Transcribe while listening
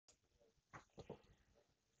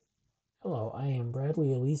Hello, I am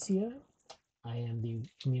Bradley Alicia. I am the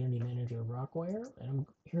community manager of Rockwire, and I'm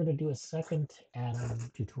here to do a second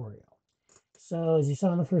Atom tutorial. So as you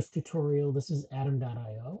saw in the first tutorial, this is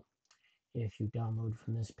atom.io. If you download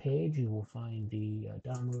from this page, you will find the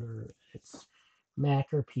downloader. It's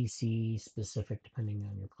Mac or PC specific depending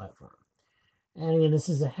on your platform. And again, this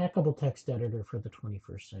is a hackable text editor for the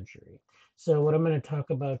 21st century. So what I'm going to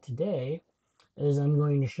talk about today is I'm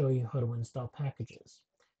going to show you how to install packages.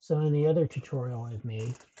 So in the other tutorial I've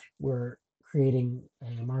made, we're creating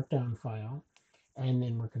a Markdown file, and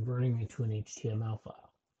then we're converting it to an HTML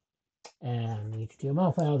file. And the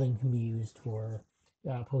HTML file then can be used for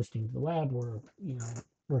posting to the web or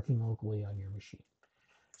working locally on your machine.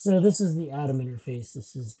 So this is the Atom interface.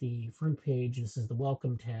 This is the front page. This is the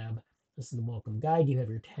welcome tab. This is the welcome guide. You have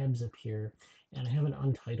your tabs up here, and I have an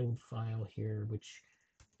untitled file here, which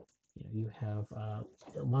you have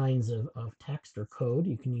lines of text or code.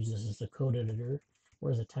 You can use this as a code editor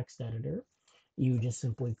or as a text editor. You just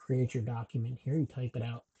simply create your document here, you type it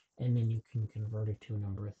out, and then you can convert it to a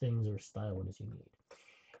number of things or style it as you need.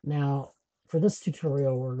 Now, for this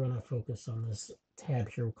tutorial, we're going to focus on this tab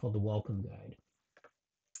here called the Welcome Guide.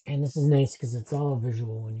 And this is nice because it's all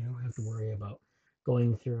visual and you don't have to worry about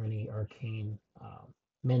going through any arcane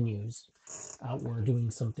menus or doing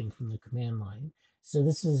something from the command line. So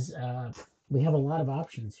this is, we have a lot of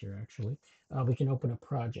options here actually. We can open a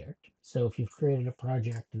project. So if you've created a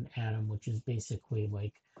project in Atom, which is basically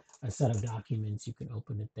like a set of documents, you can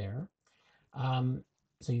open it there. Um,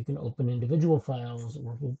 so you can open individual files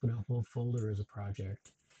or open a whole folder as a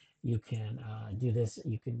project. You can do this.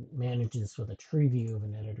 You can manage this with a tree view of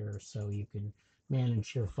an editor, so you can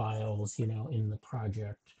manage your files, in the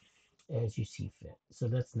project as you see fit. So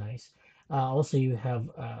that's nice. Also, you have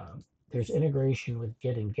there's integration with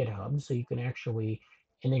Git and GitHub, so you can actually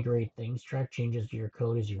integrate things, track changes to your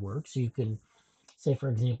code as you work. So you can say, for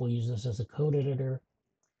example, use this as a code editor.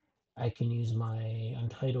 I can use my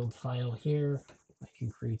untitled file here. I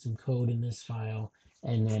can create some code in this file,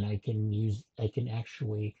 and then I can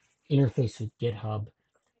actually interface with GitHub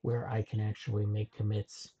where I can actually make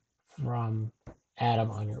commits from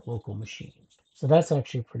Atom on your local machine. So that's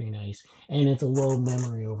actually pretty nice. And it's a low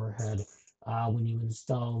memory overhead. When you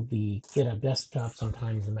install the GitHub desktop,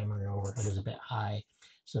 sometimes the memory overhead is a bit high.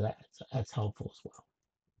 So that's helpful as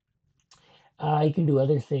well. You can do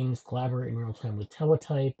other things, collaborate in real time with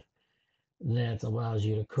Teletype that allows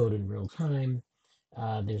you to code in real time.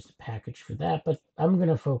 There's a package for that, but I'm going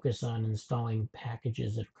to focus on installing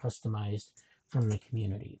packages that are customized from the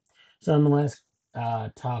community. So in the last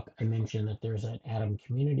talk, I mentioned that there's an Atom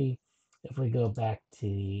community. If we go back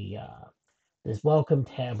to this welcome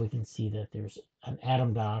tab, we can see that there's an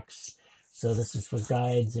Atom docs. So this is for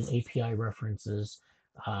guides and API references.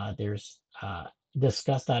 There's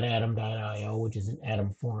discuss.atom.io, which is an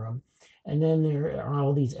Atom forum. And then there are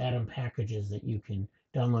all these Atom packages that you can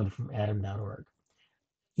download from atom.org.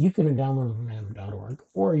 You can download from atom.org,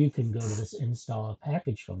 or you can go to this install a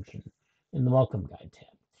package function in the welcome guide tab.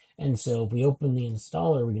 And so if we open the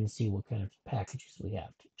installer, we can see what kind of packages we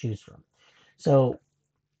have to choose from. So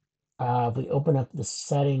if we open up the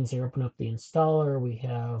settings or open up the installer, we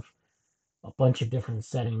have a bunch of different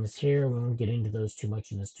settings here. We won't get into those too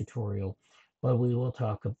much in this tutorial, but we will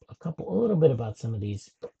talk a little bit about some of these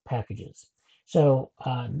packages. So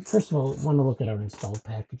first of all, I want to look at our installed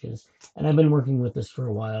packages. And I've been working with this for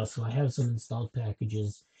a while, so I have some installed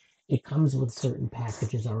packages. It comes with certain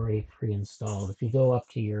packages already pre-installed. If you go up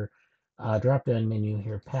to your drop-down menu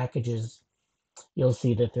here, packages, you'll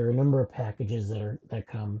see that there are a number of packages that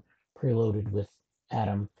come preloaded with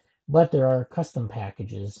Atom, but there are custom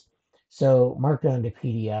packages. So Markdown to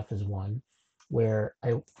PDF is one where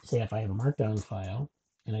I say if I have a Markdown file,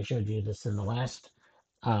 and I showed you this in the last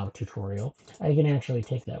tutorial, I can actually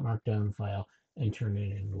take that Markdown file and turn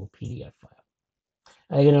it into a PDF file.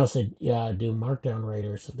 I can also do Markdown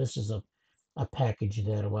Writer. So this is a package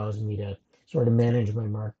that allows me to sort of manage my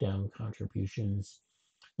Markdown contributions.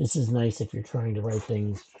 This is nice if you're trying to write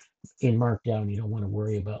things in Markdown. You don't want to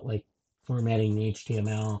worry about like formatting the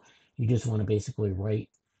HTML. You just want to basically write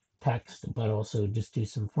text, but also just do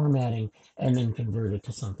some formatting and then convert it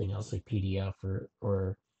to something else like PDF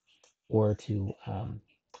or to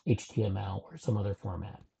HTML or some other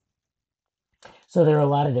format. So there are a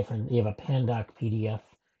lot of different. You have a Pandoc PDF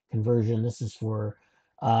conversion. This is for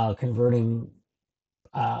converting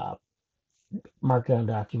uh, Markdown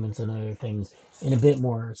documents and other things in a bit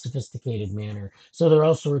more sophisticated manner. So there are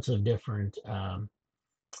all sorts of different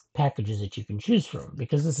packages that you can choose from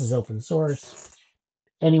because this is open source.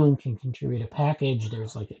 Anyone can contribute a package.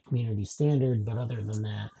 There's like a community standard, but other than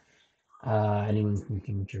that, Anyone can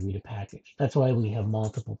contribute a package. That's why we have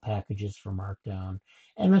multiple packages for Markdown.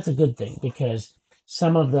 And that's a good thing because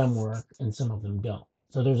some of them work and some of them don't.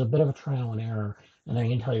 So there's a bit of a trial and error. And I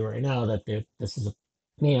can tell you right now that this is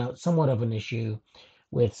somewhat of an issue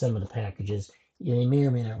with some of the packages. They may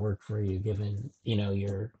or may not work for you given,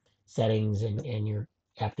 your settings and your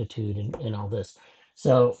aptitude and all this.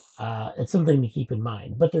 So it's something to keep in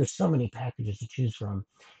mind. But there's so many packages to choose from,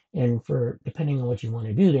 and for depending on what you want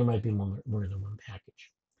to do, there might be more than one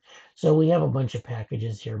package. So we have a bunch of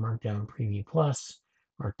packages here: Markdown Preview Plus,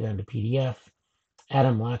 Markdown to PDF,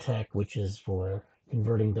 Atom LaTeX, which is for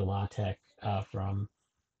converting to LaTeX from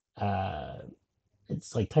uh,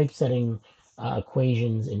 it's like typesetting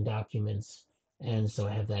equations in documents, and so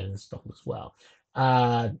I have that installed as well.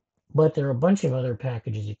 Uh, but there are a bunch of other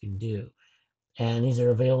packages you can do, and these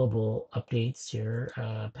are available updates here,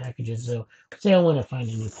 packages. So say I want to find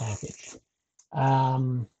a new package.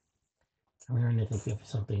 Um, I'm trying to think of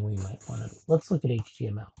something we might want to. Let's look at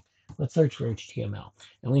HTML. Let's search for HTML,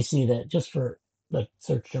 and we see that just for the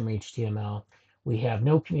search term HTML, we have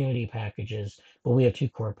no community packages, but we have two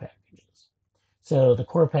core packages. So the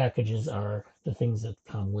core packages are the things that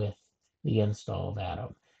come with the install of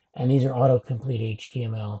Atom. And these are autocomplete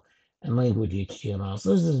HTML and language HTML.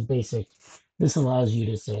 So this is basic. This allows you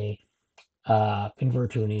to say,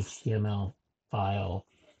 convert to an HTML file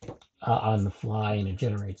on the fly, and it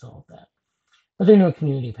generates all of that. But there are no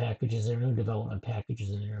community packages, there are no development packages,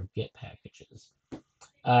 and there are no Git packages.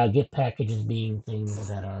 Git packages being things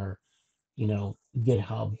that are,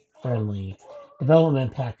 GitHub friendly.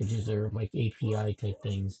 Development packages are like API type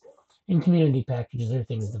things. And community packages are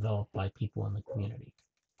things developed by people in the community.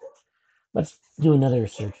 Let's do another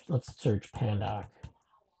search. Let's search Pandoc.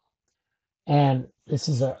 And this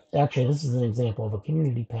is an example of a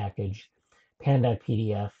community package, Pandoc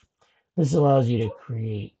PDF. This allows you to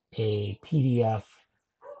create a PDF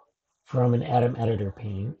from an Atom editor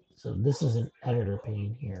pane. So this is an editor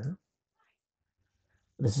pane here.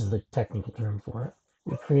 This is the technical term for it.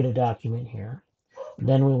 We create a document here.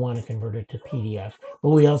 Then we want to convert it to PDF.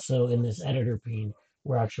 But we also, in this editor pane,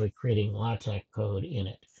 we're actually creating LaTeX code in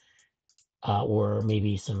it, or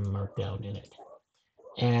maybe some Markdown in it.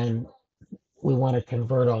 And we want to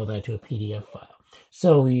convert all that to a PDF file.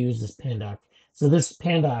 So we use this Pandoc. So this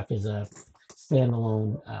Pandoc is a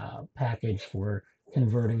standalone package for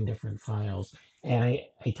converting different files. And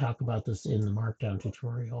I talk about this in the Markdown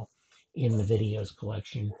tutorial in the videos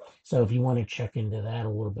collection. So if you want to check into that a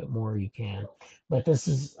little bit more, you can. But this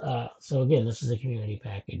is, so again, this is a community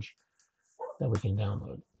package that we can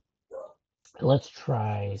download. Let's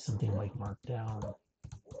try something like Markdown.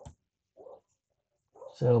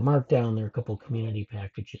 So Markdown, there are a couple community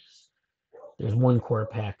packages. There's one core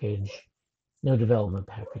package, no development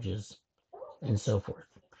packages, and so forth.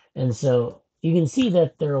 And so you can see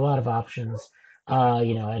that there are a lot of options. I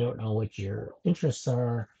don't know what your interests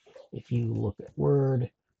are. If you look at Word,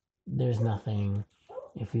 there's nothing.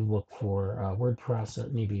 If you look for word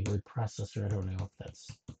processor, I don't know if that's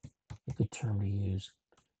a good term to use.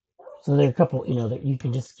 So there are a couple, that you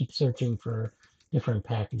can just keep searching for different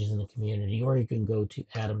packages in the community, or you can go to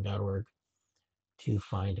atom.org to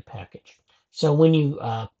find a package. So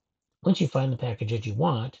once you find the package that you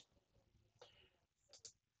want,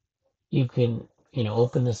 you can,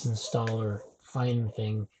 open this installer, find the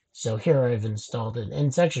thing. So here I've installed it, and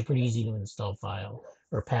it's actually pretty easy to install file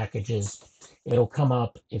or packages. It'll come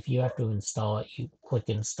up if you have to install it. You click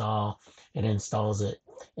install, it installs it,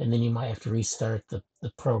 and then you might have to restart the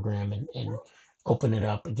program and open it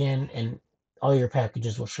up again, and all your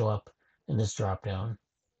packages will show up in this drop down,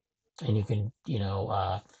 and you can,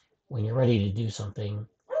 when you're ready to do something,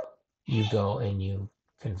 you go and you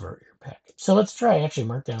convert your package. So let's try actually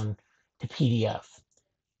Markdown to PDF.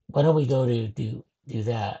 Why don't we go to do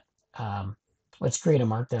that? Let's create a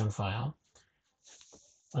Markdown file.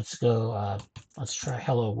 Let's go, let's try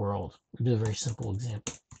Hello World. We'll do a very simple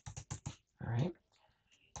example. All right.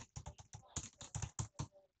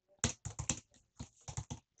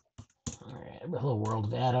 All right, Hello World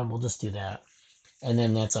of Atom. We'll just do that. And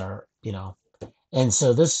then that's our, and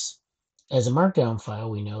so this, as a Markdown file,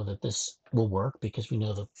 we know that this will work because we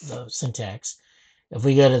know the syntax. If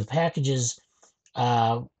we go to the packages,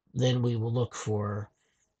 then we will look for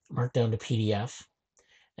Markdown to PDF,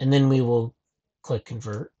 and then we will click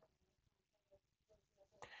convert.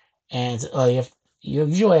 And you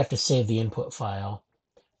usually have to save the input file,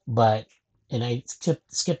 and I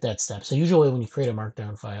skip that step. So usually when you create a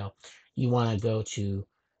Markdown file, you want to go to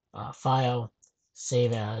File,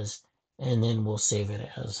 Save As, and then we'll save it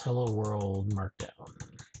as Hello World Markdown.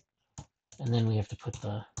 And then we have to put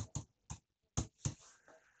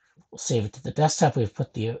We'll save it to the desktop. We've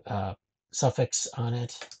put the suffix on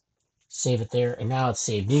it, save it there, and now it's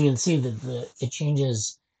saved. You can see that it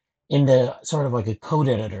changes into sort of like a code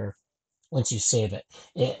editor. Once you save it,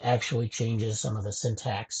 it actually changes some of the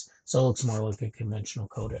syntax, so it looks more like a conventional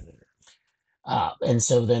code editor. And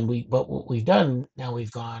so then what we've done now,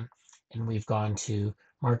 we've gone to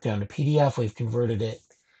Markdown to PDF. We've converted it.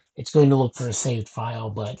 It's going to look for a saved file,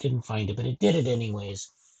 but didn't find it, but it did it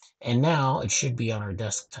anyways. And now it should be on our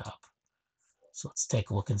desktop. So let's take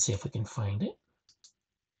a look and see if we can find it.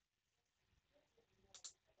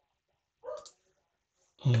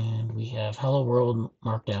 And we have Hello World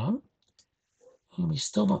Markdown. And we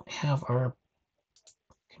still don't have our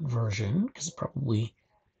conversion because it probably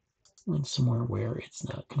went somewhere where it's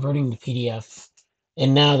not converting to PDF.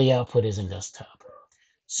 And now the output is in desktop.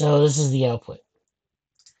 So this is the output.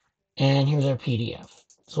 And here's our PDF.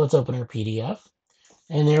 So let's open our PDF.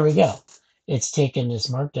 And there we go. It's taken this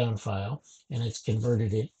Markdown file and it's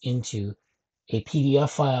converted it into a PDF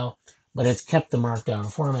file, but it's kept the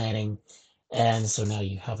Markdown formatting. And so now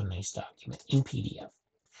you have a nice document in PDF.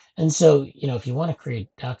 And so, if you want to create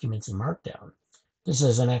documents in Markdown, this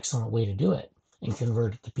is an excellent way to do it and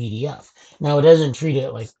convert it to PDF. Now, it doesn't treat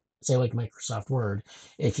it like, say, like Microsoft Word.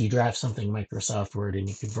 If you draft something Microsoft Word and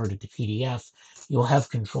you convert it to PDF, you'll have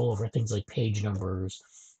control over things like page numbers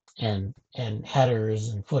and headers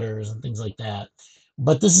and footers and things like that.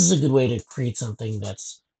 But this is a good way to create something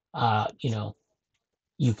that's,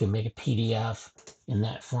 you can make a PDF in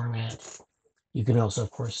that format. You can also,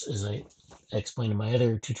 of course, as I explained in my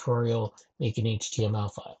other tutorial, make an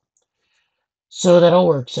HTML file. So that all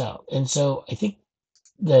works out. And so I think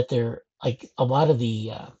that there, like a lot of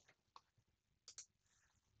the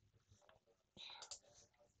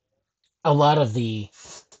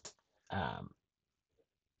um,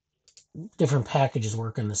 different packages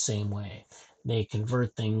work in the same way. They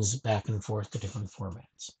convert things back and forth to different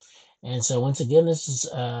formats. And so once again, this is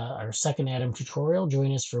our second Atom tutorial.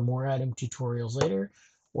 Join us for more Atom tutorials later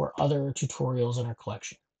or other tutorials in our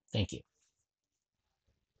collection. Thank you.